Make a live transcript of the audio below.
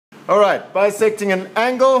Alright, bisecting an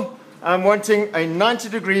angle, I'm wanting a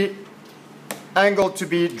 90-degree angle to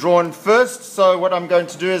be drawn first. So what I'm going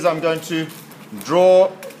to do is I'm going to draw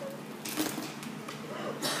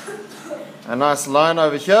a nice line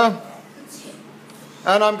over here.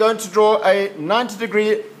 And I'm going to draw a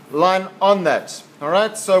 90-degree line on that.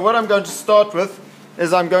 Alright, so what I'm going to start with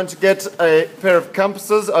is I'm going to get a pair of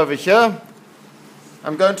compasses over here.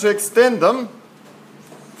 I'm going to extend them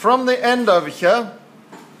from the end over here.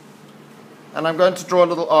 And I'm going to draw a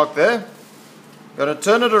little arc there. I'm going to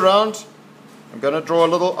turn it around. I'm going to draw a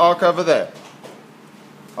little arc over there.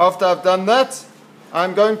 After I've done that,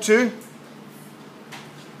 I'm going to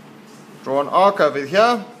draw an arc over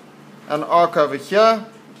here, an arc over here,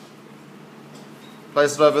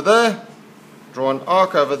 place it over there, draw an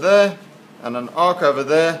arc over there, and an arc over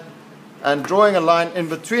there, and drawing a line in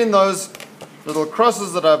between those little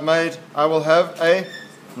crosses that I've made, I will have a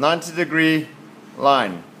 90-degree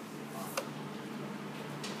line.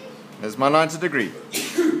 There's my 90-degree.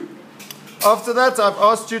 After that, I've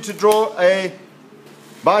asked you to draw a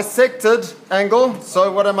bisected angle.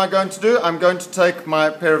 So what am I going to do? I'm going to take my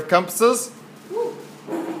pair of compasses,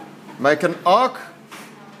 make an arc,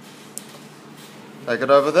 take it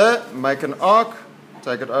over there, make an arc,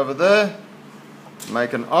 take it over there,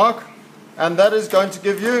 make an arc, and that is going to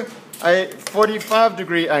give you a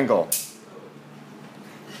 45-degree angle.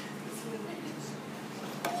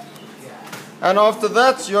 And after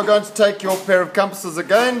that, you're going to take your pair of compasses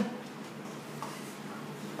again,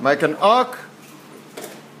 make an arc,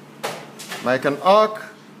 make an arc,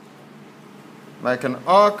 make an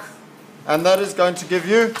arc, and that is going to give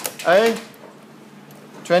you a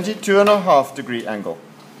 22.5-degree angle.